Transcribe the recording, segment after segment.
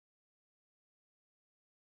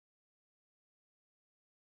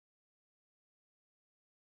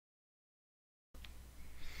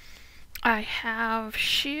I have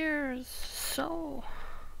shears, so...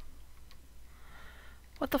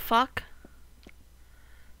 What the fuck?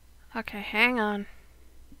 Okay, hang on.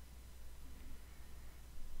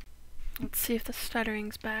 Let's see if the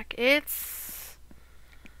stuttering's back. It's...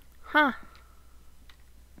 Huh.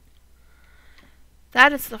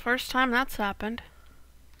 That is the first time that's happened.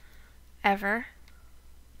 Ever.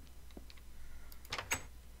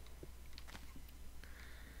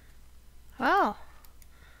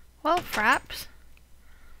 Well, fraps.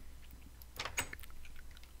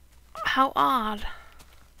 How odd.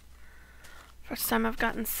 First time I've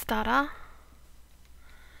gotten stutter.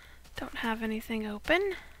 Don't have anything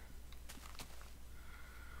open.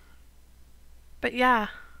 But yeah,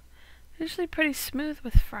 usually pretty smooth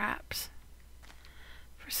with fraps.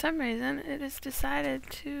 For some reason, it has decided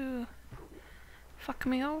to fuck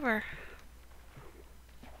me over.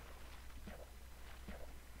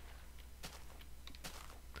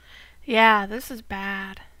 Yeah, this is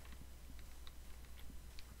bad.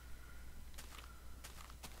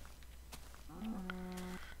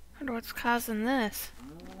 Wonder what's causing this.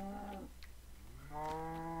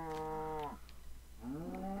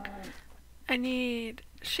 I need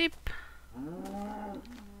sheep.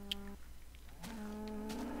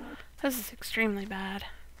 This is extremely bad.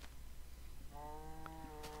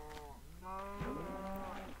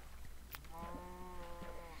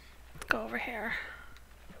 Go over here.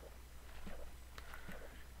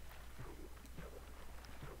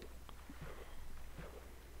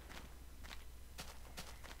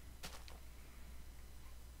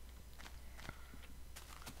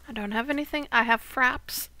 I don't have anything. I have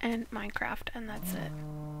fraps and Minecraft, and that's it.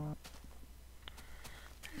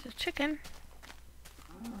 There's a chicken.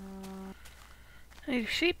 I need a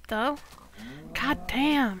sheep, though. God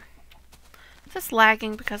damn. Is this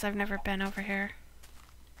lagging because I've never been over here?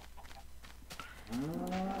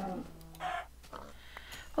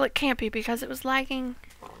 Well, it can't be because it was lagging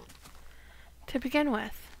to begin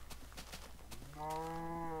with.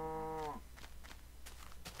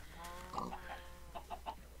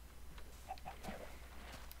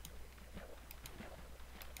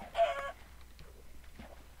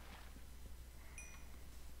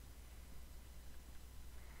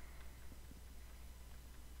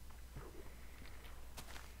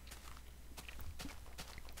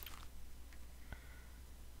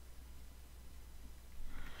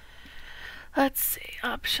 Let's see,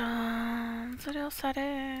 options, video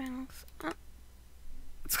settings.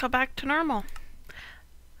 Let's go back to normal.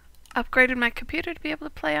 Upgraded my computer to be able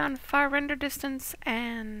to play on far render distance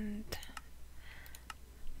and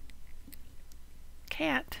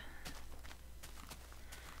can't.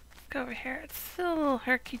 Let's go over here. It's still a little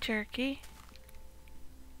herky-jerky.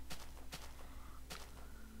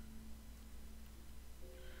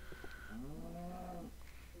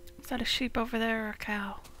 Is that a sheep over there or a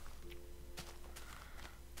cow?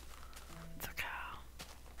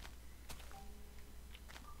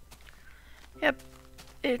 Yep,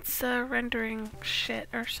 it's rendering shit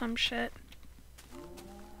or some shit.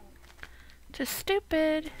 Just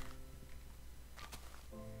stupid.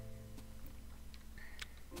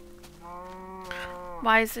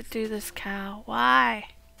 Why does it do this, cow? Why?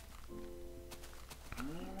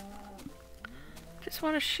 Just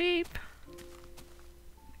want a sheep.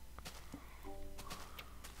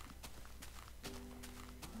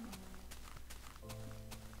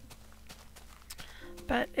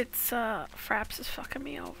 But it's, fraps is fucking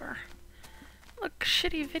me over. Look,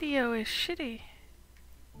 shitty video is shitty.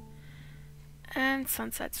 And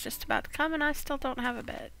sunset's just about to come and I still don't have a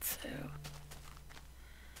bed, so...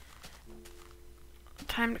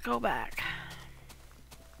 Time to go back.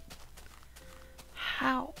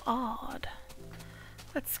 How odd.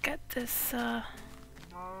 Let's get this,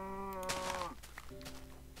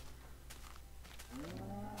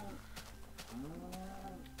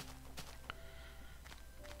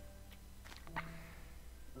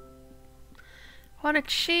 wanted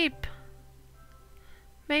sheep.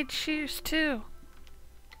 Made shears too.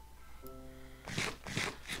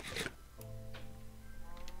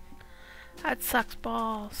 That sucks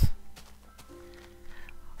balls.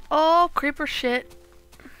 Oh, creeper shit.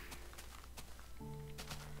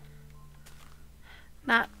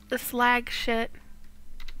 Not this lag shit.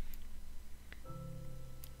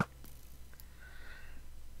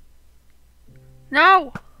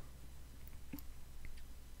 No!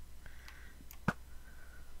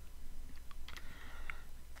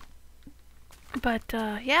 But,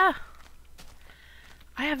 yeah.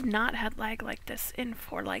 I have not had lag like this in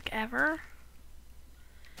for, like, ever.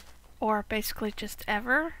 Or basically just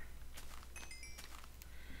ever.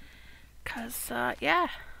 'Cause, yeah.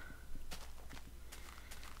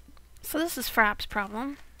 So this is Frapp's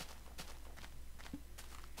problem.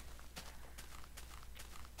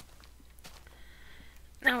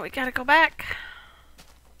 Now we gotta go back.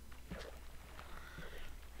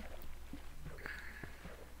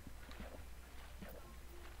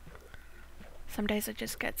 Some days I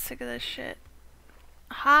just get sick of this shit.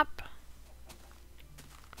 Hop.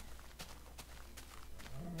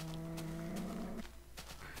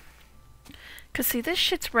 Cause see, this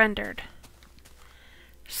shit's rendered.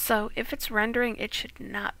 So if it's rendering, it should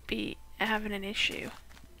not be having an issue.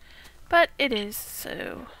 But it is,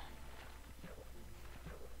 so...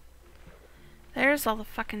 There's all the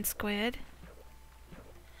fucking squid.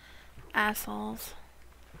 Assholes.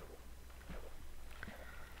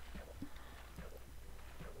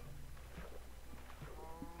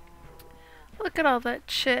 Look at all that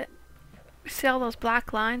shit. You see all those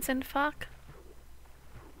black lines and fuck?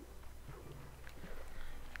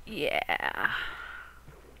 Yeah.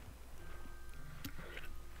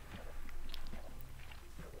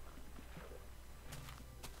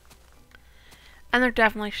 And there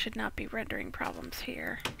definitely should not be rendering problems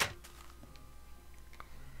here.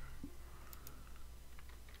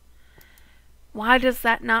 Why does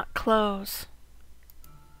that not close?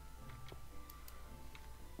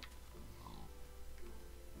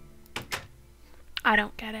 I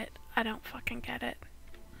don't get it. I don't fucking get it.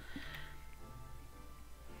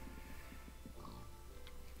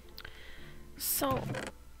 So,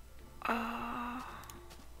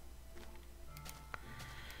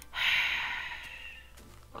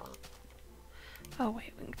 oh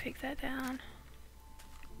wait, we can take that down.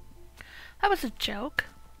 That was a joke.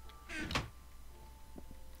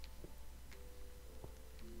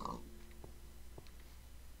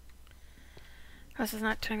 This is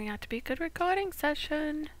not turning out to be a good recording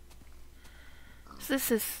session.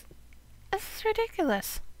 This is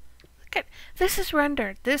ridiculous. Look at this is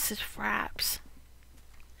rendered. This is Fraps.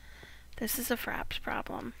 This is a Fraps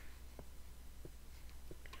problem.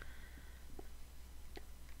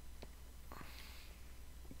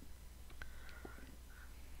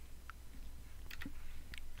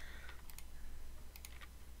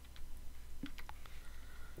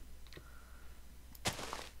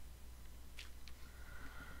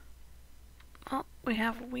 Oh, we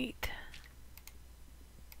have wheat.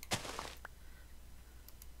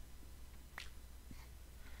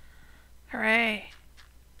 Hooray.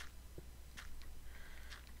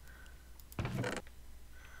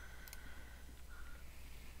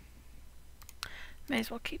 May as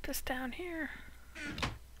well keep this down here.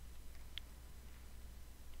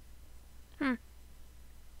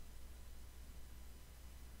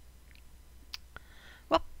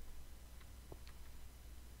 Well,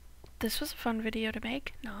 this was a fun video to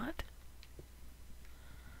make. Not.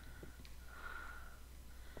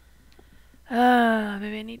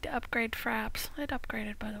 Maybe I need to upgrade Fraps. It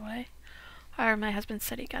upgraded, by the way. Or my husband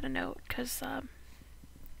said he got a note, because,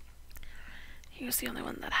 he was the only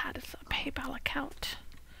one that had his PayPal account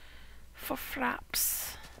for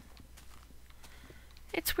Fraps.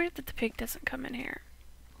 It's weird that the pig doesn't come in here.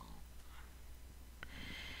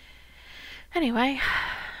 Anyway,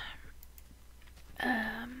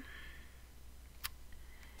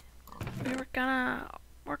 we were gonna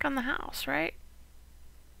work on the house, right?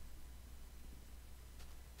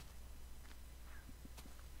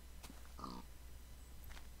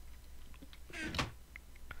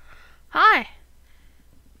 Hi!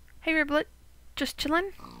 Hey, Riblet. Just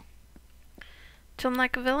chillin'? Chillin'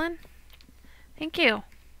 like a villain? Thank you.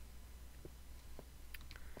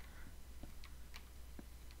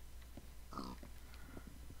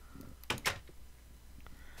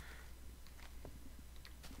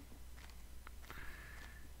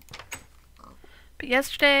 But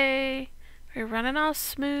yesterday, we were running all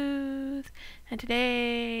smooth, and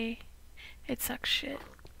today, it sucks shit.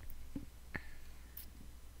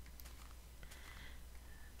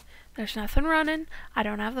 There's nothing running. I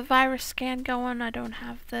don't have the virus scan going. I don't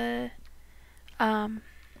have the,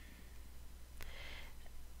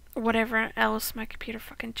 whatever else my computer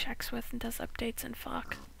fucking checks with and does updates and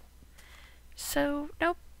fuck. So,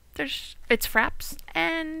 nope. It's Fraps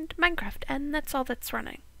and Minecraft, and that's all that's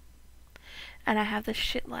running. And I have this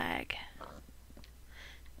shit lag.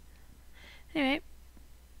 Anyway.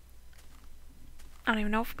 I don't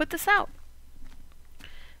even know if I put this out.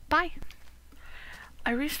 Bye. I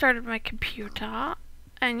restarted my computer,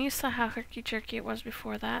 and you saw how herky-jerky it was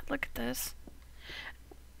before that. Look at this.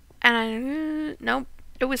 And nope,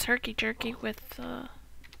 it was herky-jerky with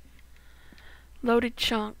loaded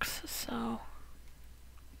chunks, so.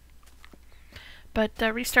 But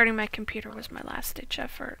restarting my computer was my last-ditch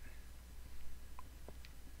effort.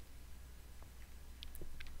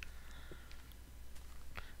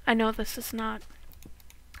 I know this is not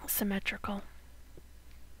symmetrical.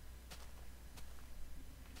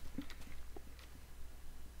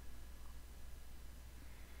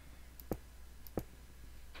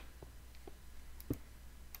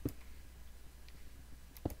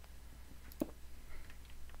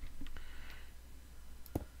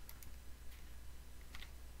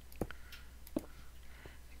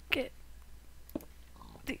 Get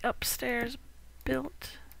the upstairs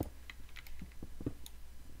built.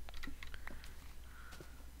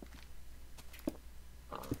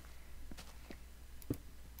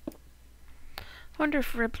 Wonder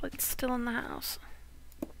if Riblet's still in the house.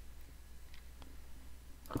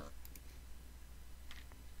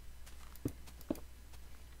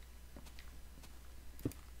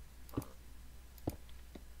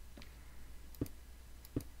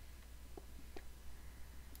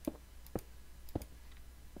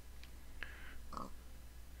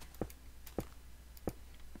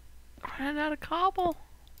 Ran out of cobble.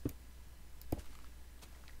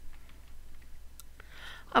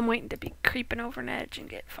 I'm waiting to be creeping over an edge and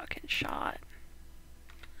get fucking shot.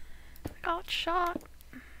 I got shot.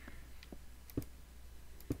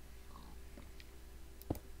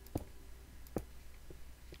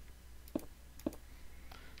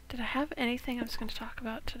 Did I have anything I was going to talk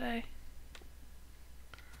about today?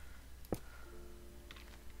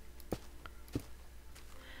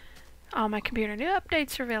 Oh, my computer. New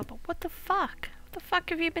updates are available. What the fuck? What the fuck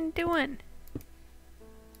have you been doing?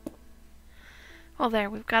 Well,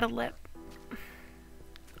 there. We've got a lip.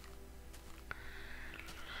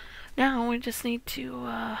 Now we just need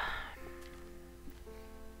to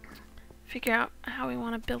figure out how we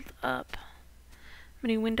want to build up. How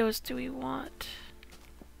many windows do we want?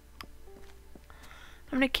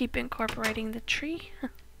 I'm going to keep incorporating the tree.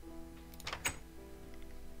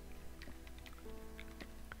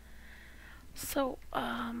 So,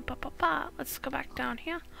 let's go back down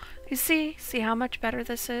here. You see how much better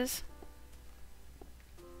this is?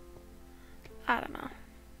 I don't know.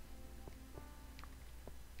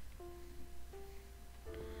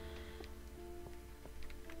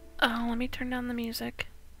 Oh, let me turn down the music.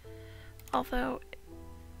 Although,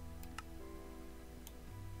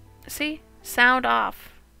 see? Sound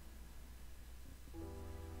off.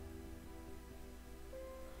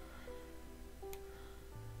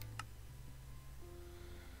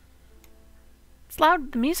 It's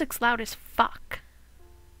loud. The music's loud as fuck.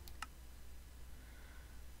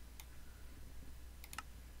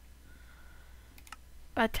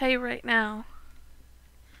 But I tell you right now,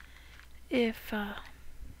 if I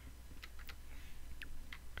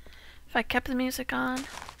kept the music on,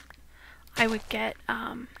 I would get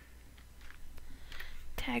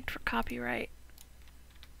tagged for copyright.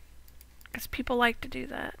 Because people like to do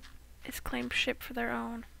that. Is claim shit for their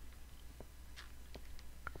own.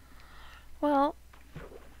 Well,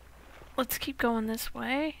 let's keep going this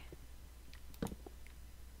way.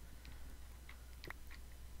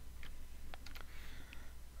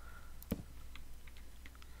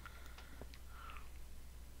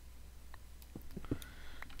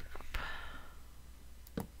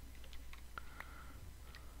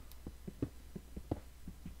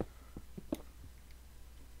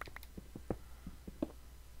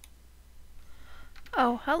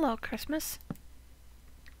 Oh, hello, Christmas.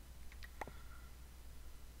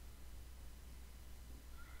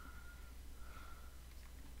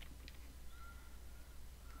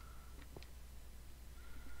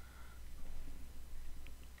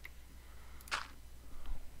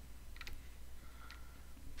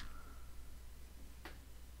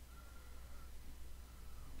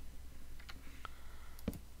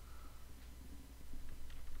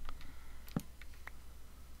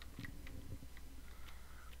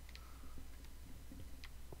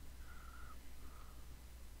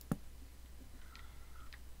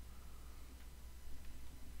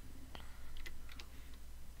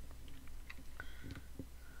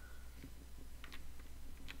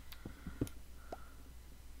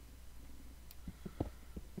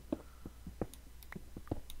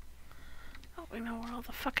 We know where all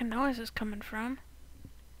the fucking noise is coming from.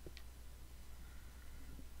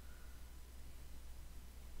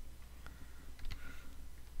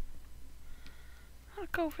 I'll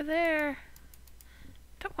go over there.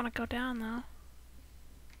 Don't want to go down though.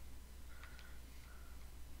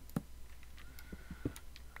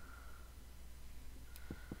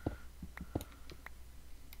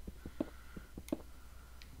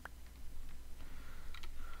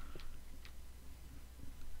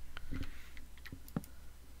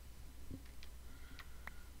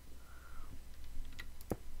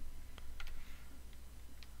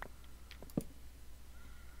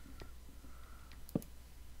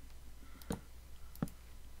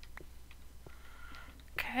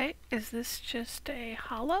 Is this just a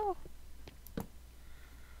hollow?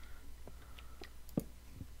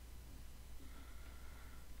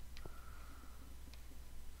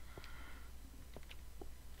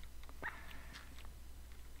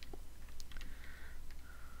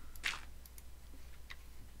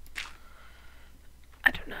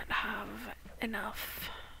 I do not have enough.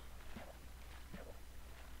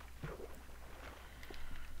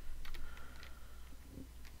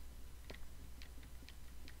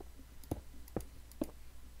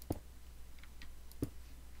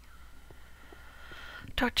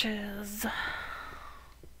 Torches.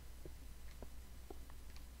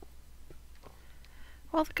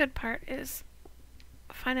 Well, the good part is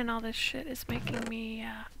finding all this shit is making me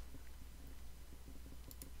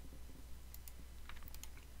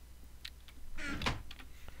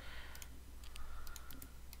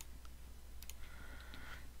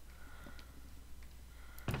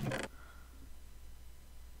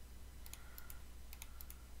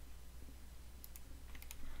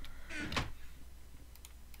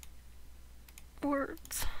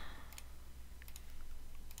words.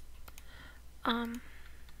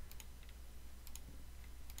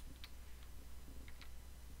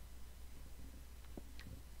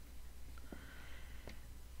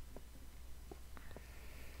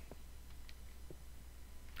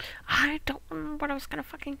 I don't remember what I was gonna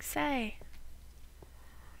fucking say.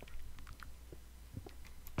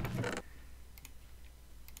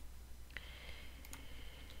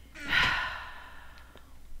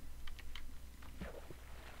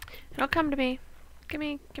 It'll come to me. Give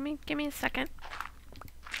me a second.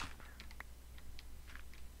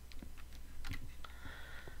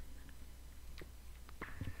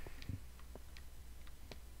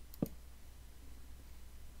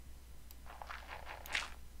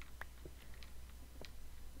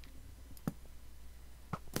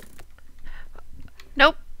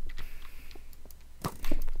 Nope.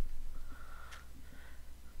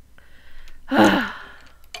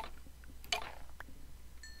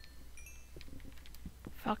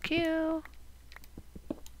 Fuck you.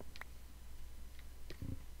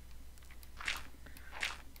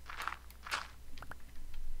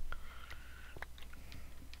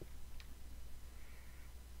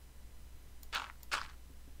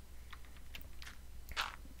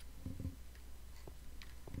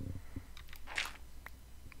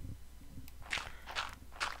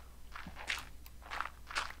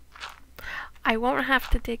 I won't have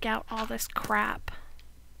to dig out all this crap.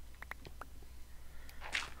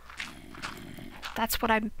 That's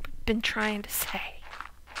what I've been trying to say.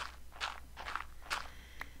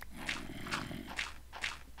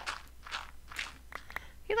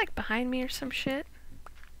 You like behind me or some shit?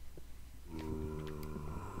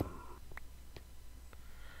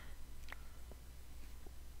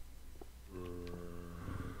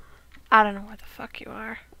 I don't know where the fuck you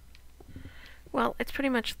are. Well, it's pretty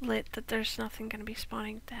much lit that there's nothing gonna be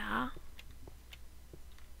spawning there.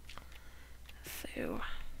 So...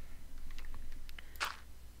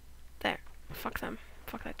 there. Fuck them.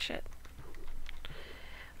 Fuck that shit.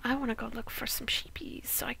 I wanna go look for some sheepies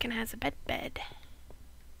so I can have a bed.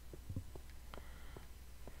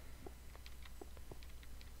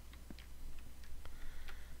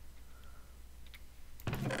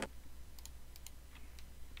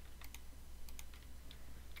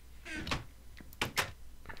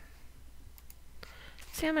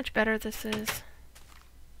 See how much better this is?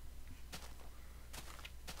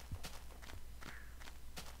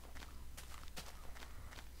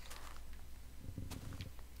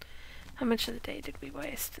 How much of the day did we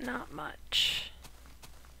waste? Not much.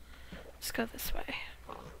 Let's go this way.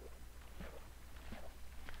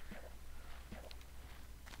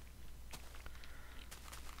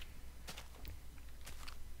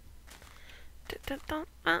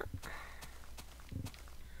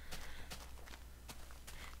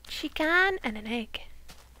 Chicken and an egg.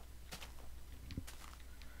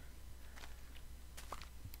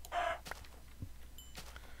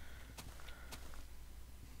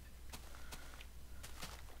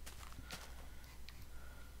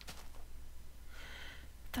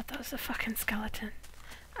 Thought that was a fucking skeleton.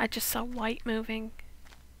 I just saw white moving.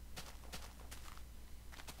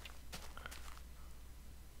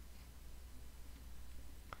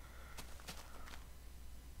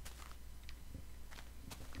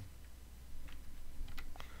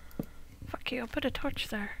 Fuck you, I'll put a torch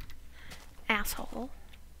there. Asshole.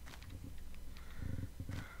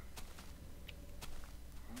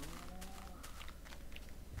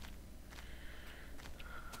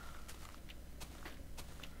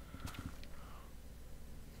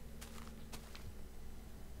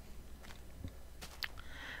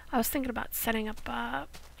 I was thinking about setting up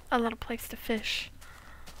a little place to fish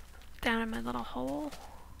down in my little hole.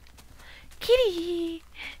 Kitty!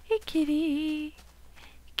 Hey, kitty!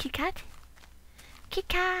 Kitty cat? Kitty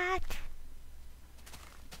cat!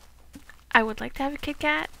 I would like to have a Kit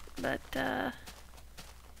Kat, but,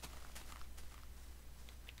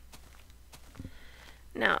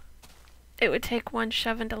 no. It would take one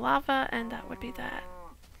shove into lava, and that would be that.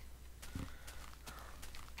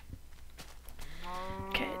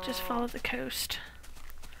 Okay, just follow the coast.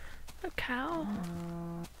 A cow.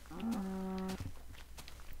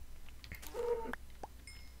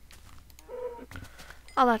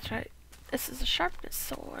 Oh, that's right. This is a sharpness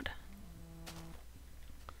sword.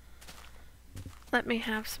 Let me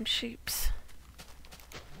have some sheeps.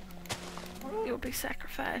 You'll be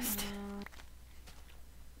sacrificed.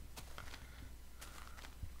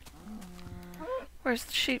 Where's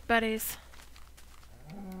the sheep buddies?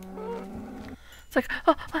 It's like,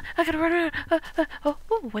 oh, I gotta run around. Oh,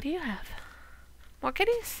 ooh, what do you have? More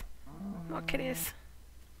kitties? More kitties.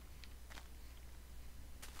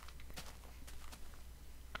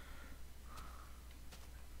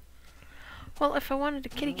 Well, if I wanted a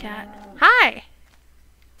kitty cat... Hi!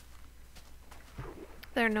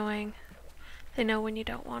 They're annoying. They know when you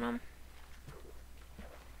don't want them.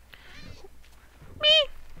 Me!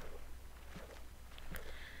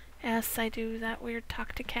 Yes, I do that weird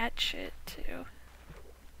talk to cat shit, too.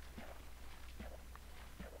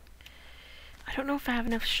 I don't know if I have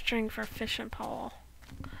enough string for a fishing pole.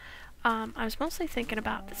 I was mostly thinking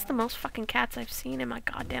about, this is the most fucking cats I've seen in my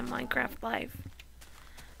goddamn Minecraft life.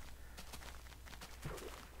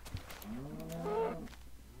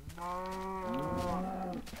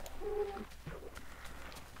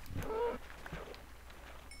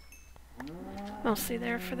 Mostly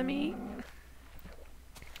there for the meat.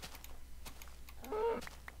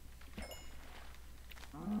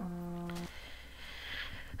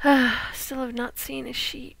 Still have not seen a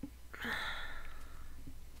sheep.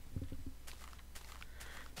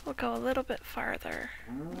 We'll go a little bit farther.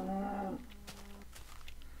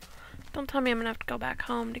 Don't tell me I'm gonna have to go back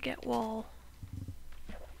home to get wool.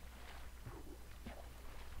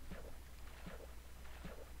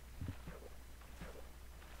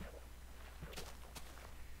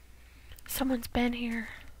 Someone's been here.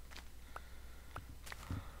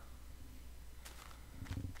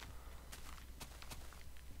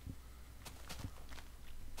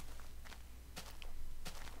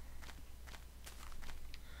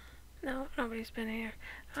 No, nobody's been here.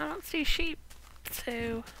 I don't see sheep,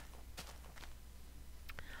 so...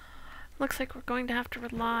 Looks like we're going to have to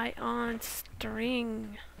rely on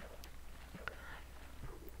string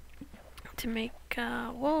to make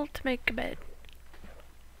wool to make a bed.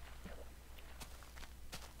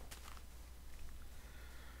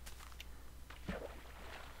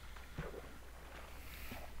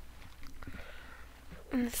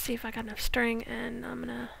 Let's see if I got enough string, and I'm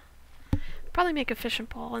gonna probably make a fishing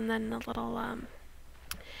pole, and then a little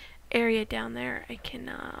area down there I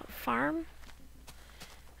can farm,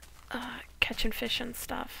 catching fish and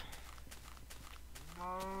stuff.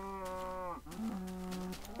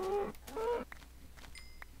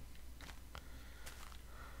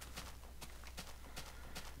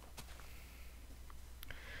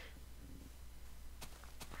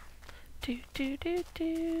 Do do do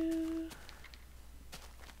do.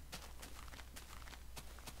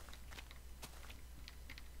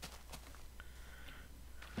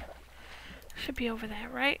 Should be over there,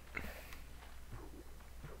 right?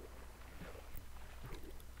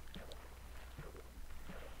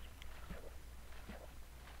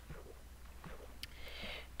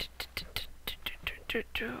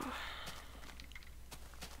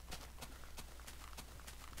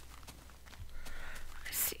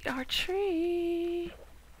 I see our tree.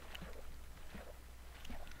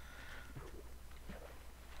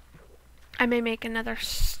 I may make another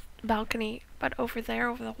balcony, but over there,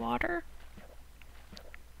 over the water.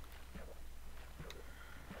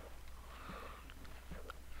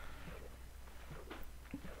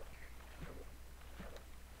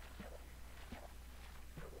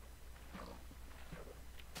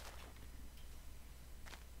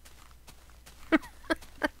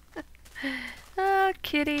 Oh,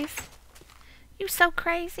 kitties. You so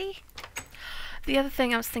crazy. The other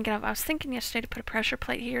thing I was thinking yesterday to put a pressure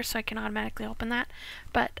plate here so I can automatically open that,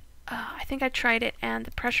 but I think I tried it and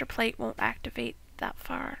the pressure plate won't activate that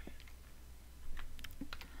far.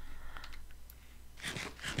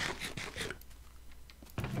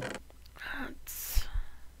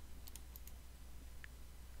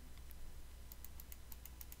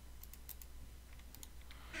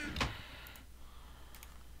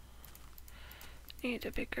 Need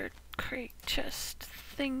a bigger crate chest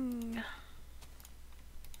thing.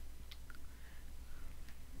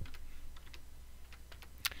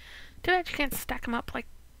 Too bad you can't stack them up like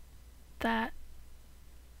that.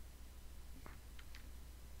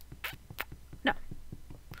 No.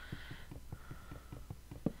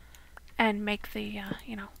 And make the,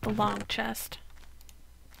 you know, the long chest.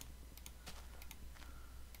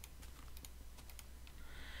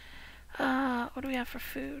 What do we have for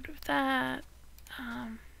food with that?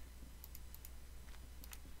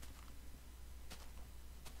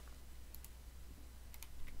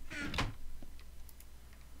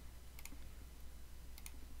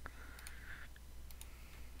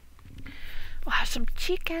 We'll have some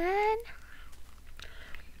chicken.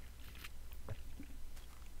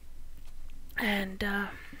 And,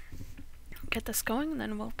 get this going, and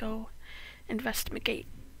then we'll go investigate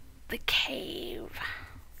the cave.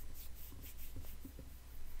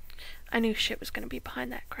 I knew shit was gonna be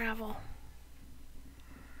behind that gravel.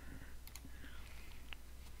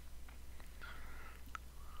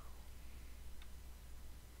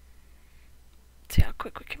 See how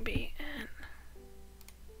quick we can be. And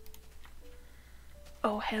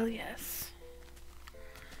oh, hell yes.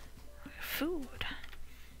 Food.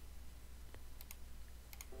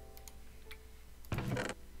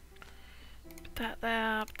 Put that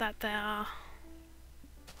there, put that there.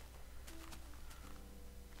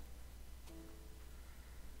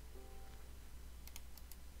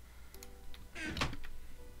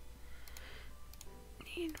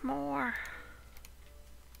 Need more.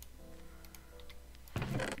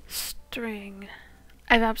 String.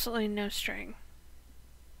 I have absolutely no string.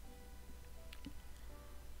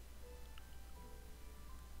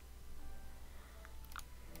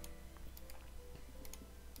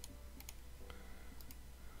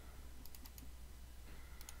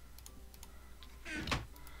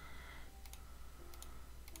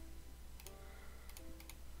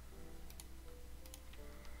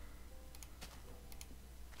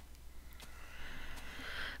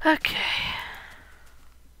 Okay.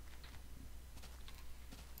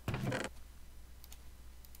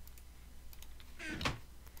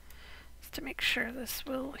 Just to make sure this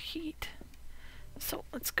will heat. So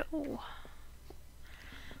let's go.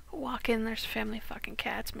 Walk in, there's family fucking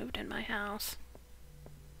cats moved in my house.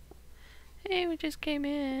 Hey, we just came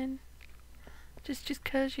in. Just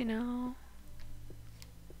 'cause, you know.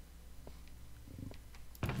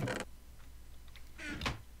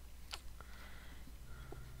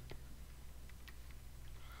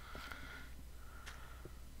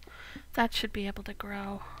 That should be able to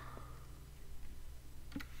grow.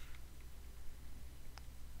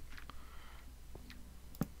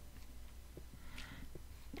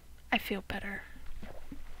 I feel better.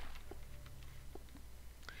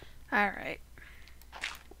 Alright.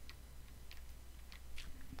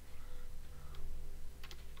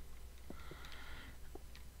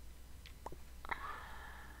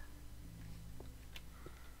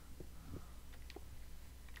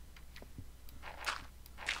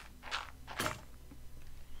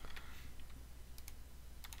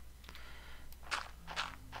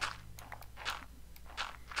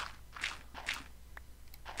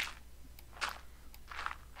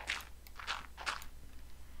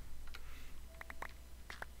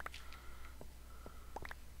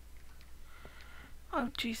 Oh,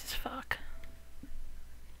 Jesus fuck.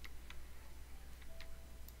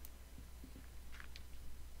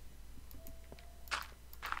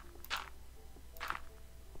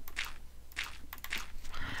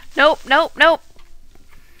 Nope, nope, nope.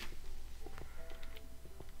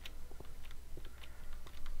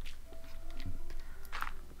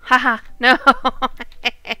 Haha, no.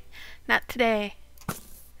 Not today.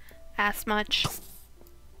 Ass much.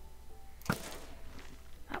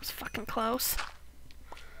 That was fucking close.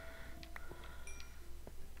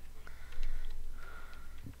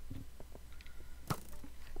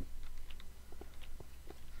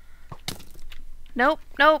 Nope,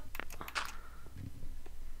 nope.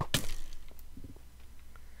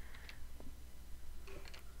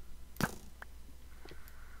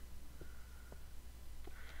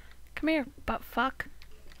 Come here, butt fuck.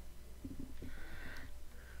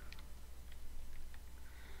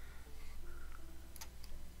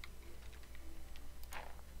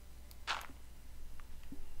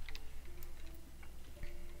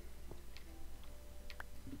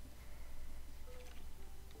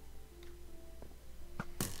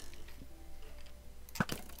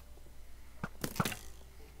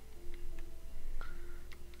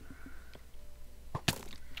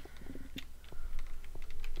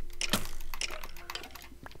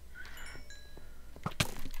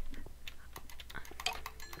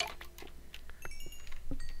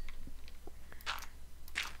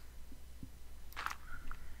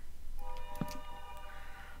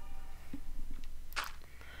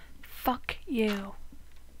 You.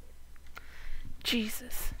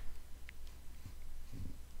 Jesus.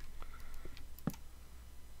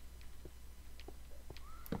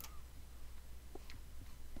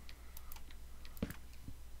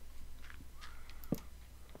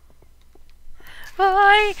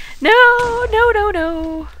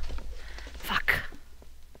 No. Fuck.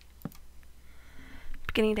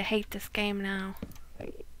 Beginning to hate this game now.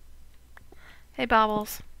 Hey,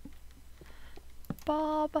 Bobbles.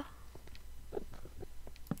 Bob.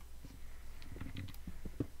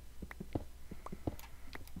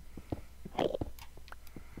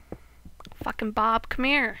 Fucking Bob, come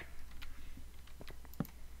here.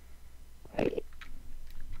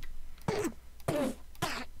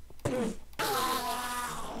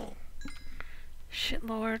 Shit,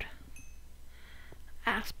 Lord.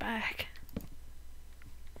 Ass bag.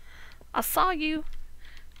 I saw you.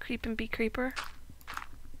 Creepin' be creeper.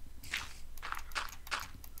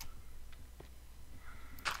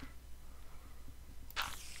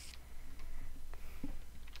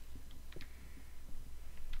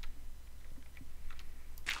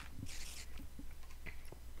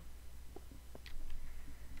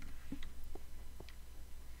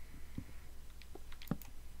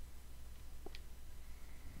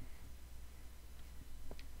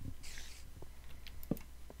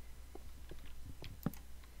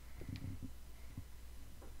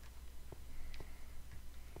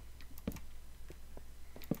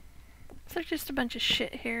 Is there just a bunch of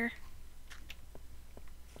shit here?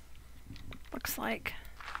 Looks like.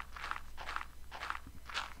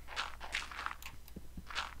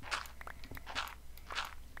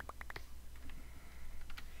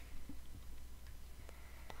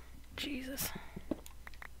 Jesus.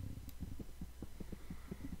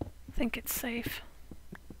 I think it's safe.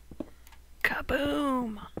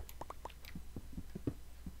 Kaboom!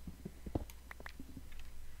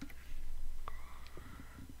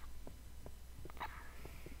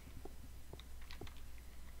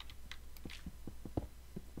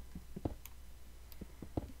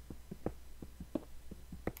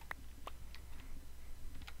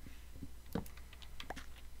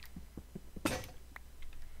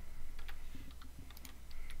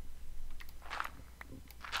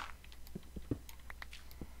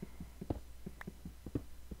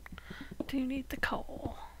 Do you need the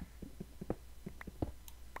coal?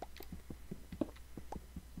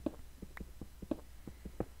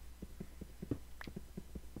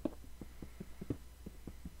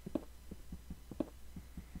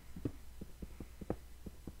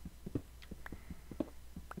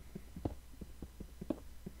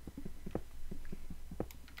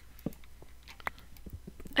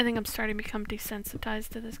 I think I'm starting to become desensitized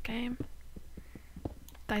to this game.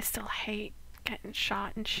 But I still hate getting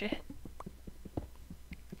shot and shit.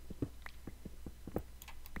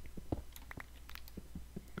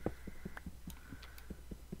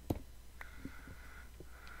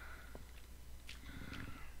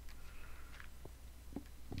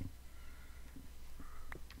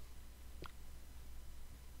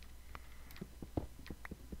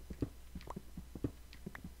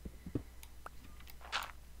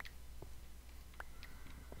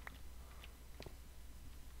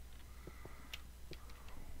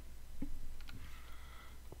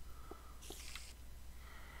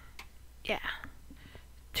 Yeah.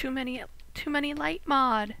 Too many light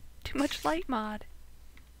mod. Too much light mod.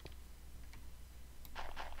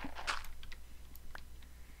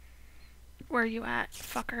 Where are you at,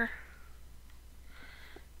 fucker?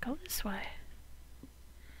 Go this way.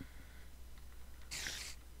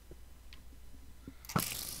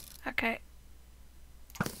 Okay.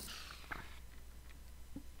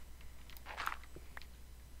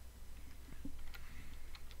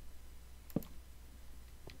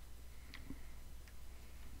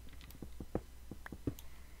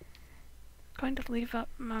 Going to leave up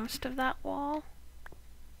most of that wall.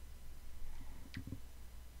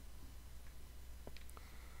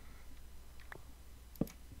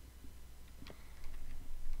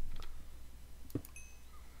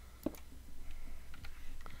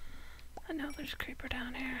 I know there's a creeper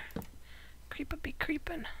down here. Creeper be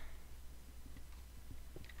creepin'.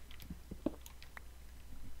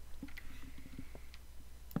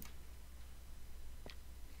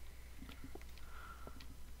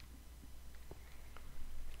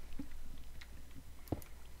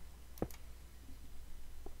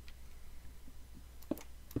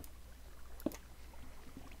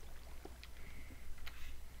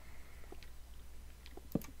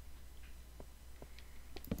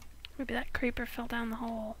 Maybe that creeper fell down the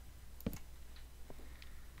hole.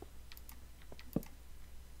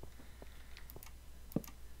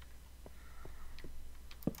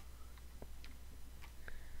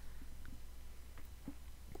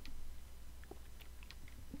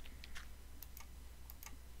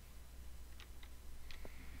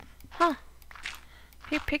 Huh.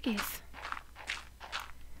 Hey, piggies.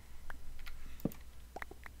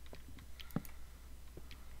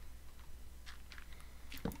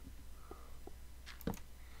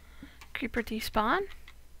 Creeper despawn?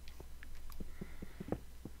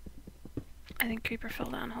 I think creeper fell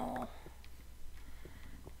down hole.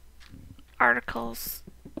 Articles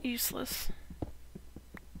useless.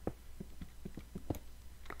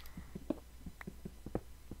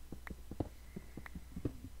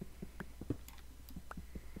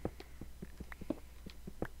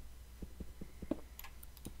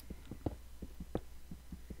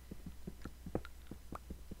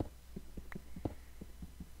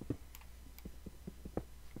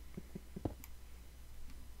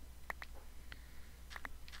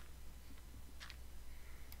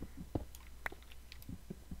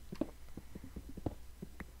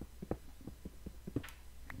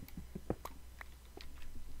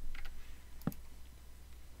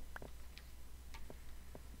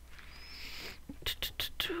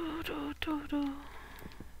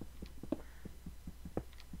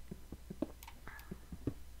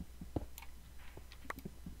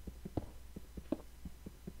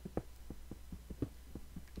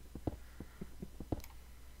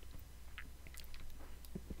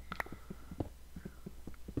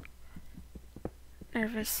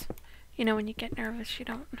 Nervous. You know when you get nervous you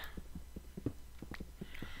don't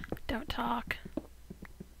talk.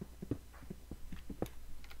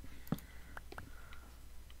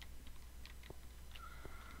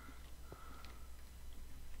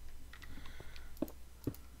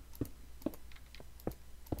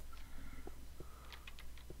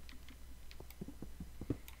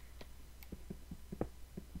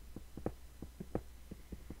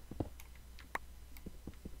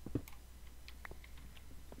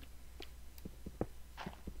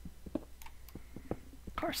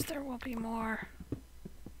 Of course there will be more.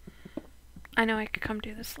 I know I could come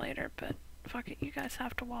do this later, but fuck it, you guys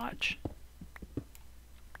have to watch.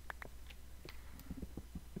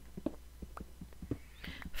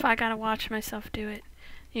 If I gotta watch myself do it,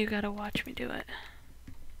 you gotta watch me do it.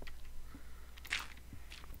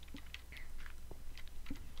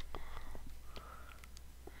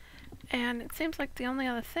 And it seems like the only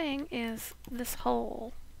other thing is this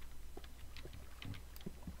hole.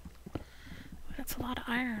 That's a lot of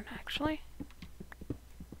iron, actually.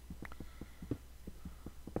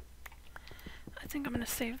 I think I'm gonna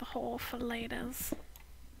save the hole for laters.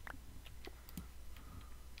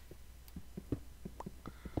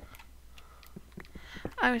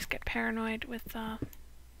 I always get paranoid with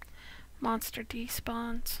monster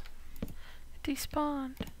despawns.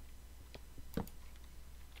 Despawned.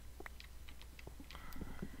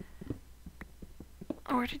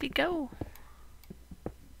 Where did he go?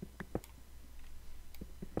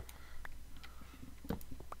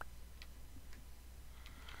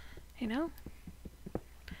 You know?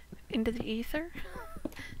 Into the ether?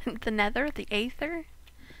 The nether? The aether?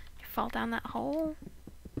 You fall down that hole?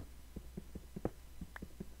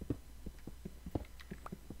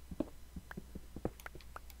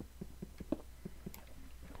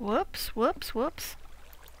 Whoops, whoops, whoops.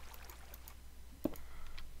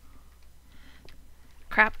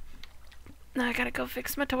 Crap. Now I gotta go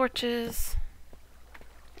fix my torches.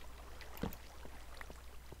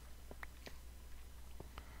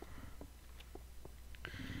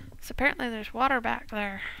 So apparently there's water back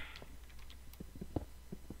there.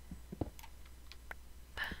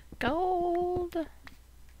 Gold!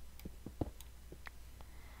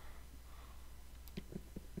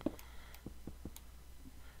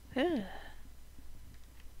 Ugh.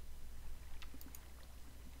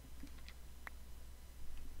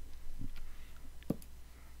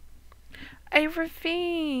 A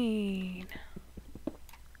ravine!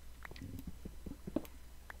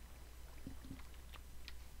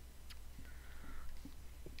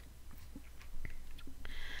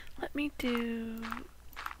 Let me do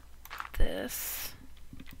this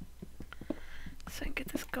so I can get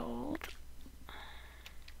this gold.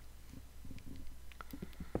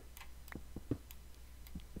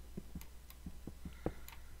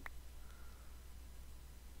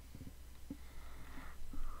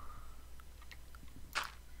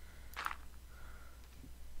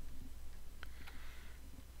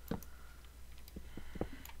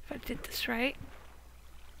 If I did this right.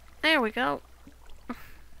 There we go.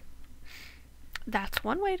 That's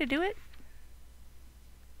one way to do it.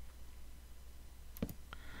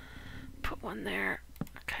 Put one there.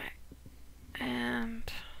 Okay.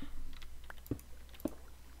 And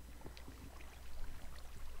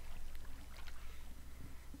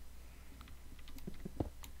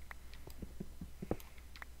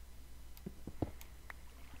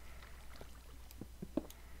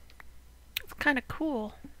kind of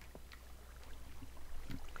cool.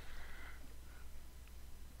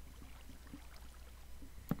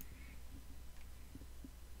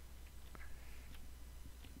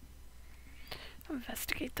 I'll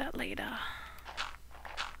investigate that later.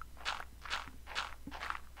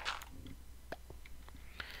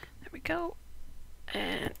 There we go.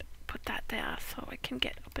 And put that there so I can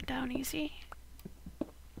get up and down easy. In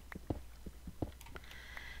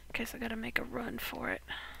case I gotta make a run for it.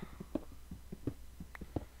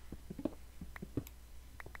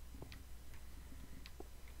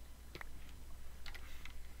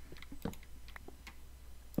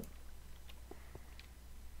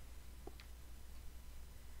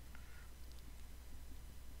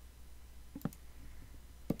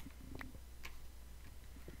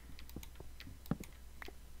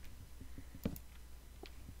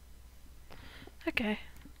 Okay.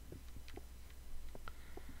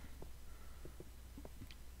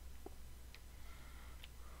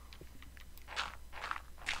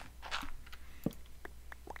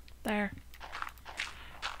 There.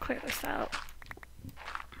 Clear this out.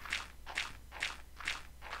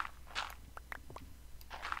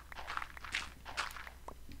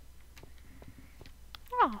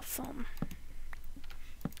 Awesome.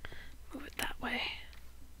 Move it that way.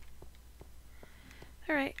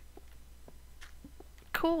 Alright.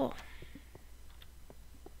 Cool.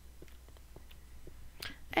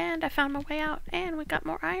 And I found my way out, and we got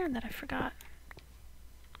more iron that I forgot.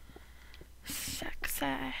 Sexy.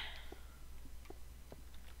 I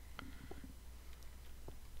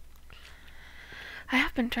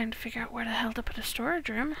have been trying to figure out where the hell to put a storage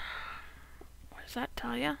room. What does that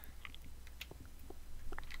tell you?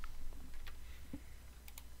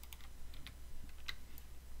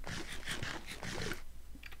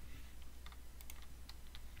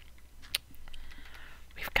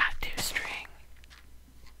 We've got 2 string.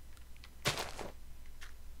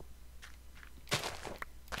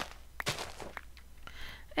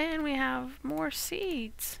 And we have more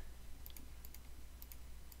seeds.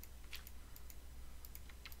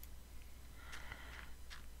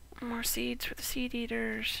 More seeds for the seed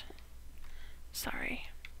eaters. Sorry.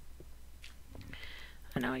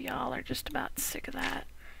 I know y'all are just about sick of that.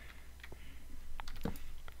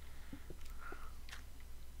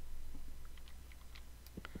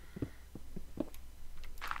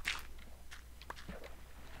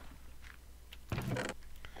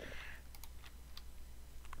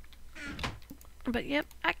 But yep,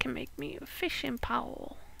 I can make me a fishing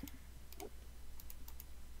pole.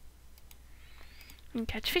 You can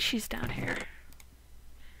catch fishies down here.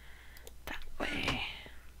 That way.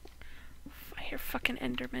 I hear fucking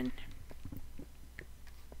Enderman.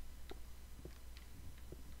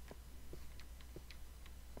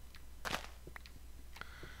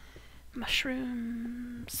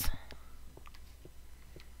 Mushrooms.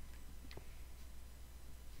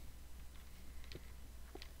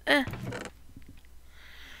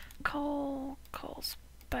 Coal,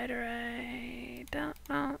 spider eye,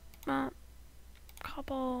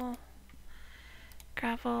 cobble,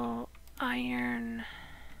 gravel, iron.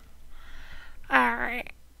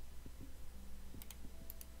 Alright.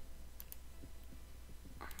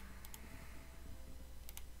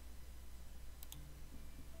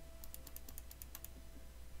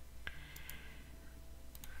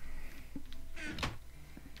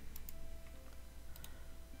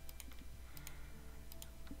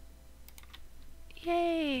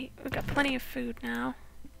 Yay! We've got plenty of food now.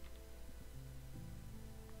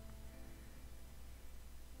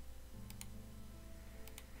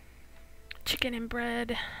 Chicken and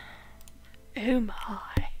bread. Oh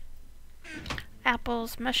my.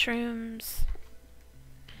 Apples, mushrooms.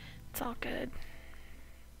 It's all good.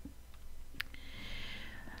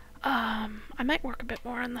 I might work a bit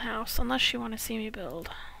more on the house, unless you want to see me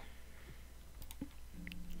build.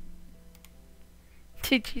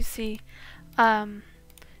 Did you see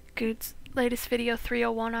Good's latest video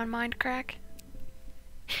 301 on Mindcrack?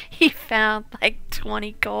 He found like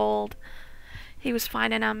 20 gold. He was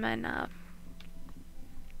finding them in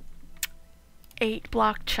 8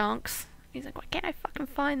 block chunks. He's like, why can't I fucking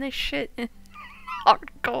find this shit in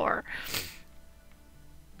hardcore?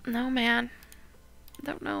 No, man.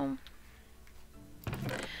 Don't know.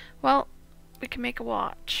 Well, we can make a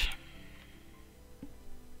watch.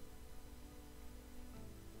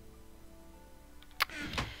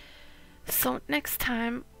 So next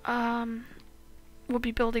time, we'll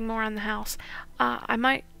be building more on the house. I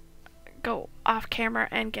might go off camera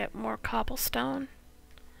and get more cobblestone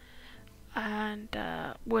and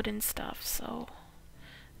wood and stuff, so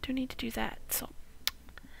do need to do that. So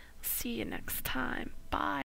see you next time. Bye.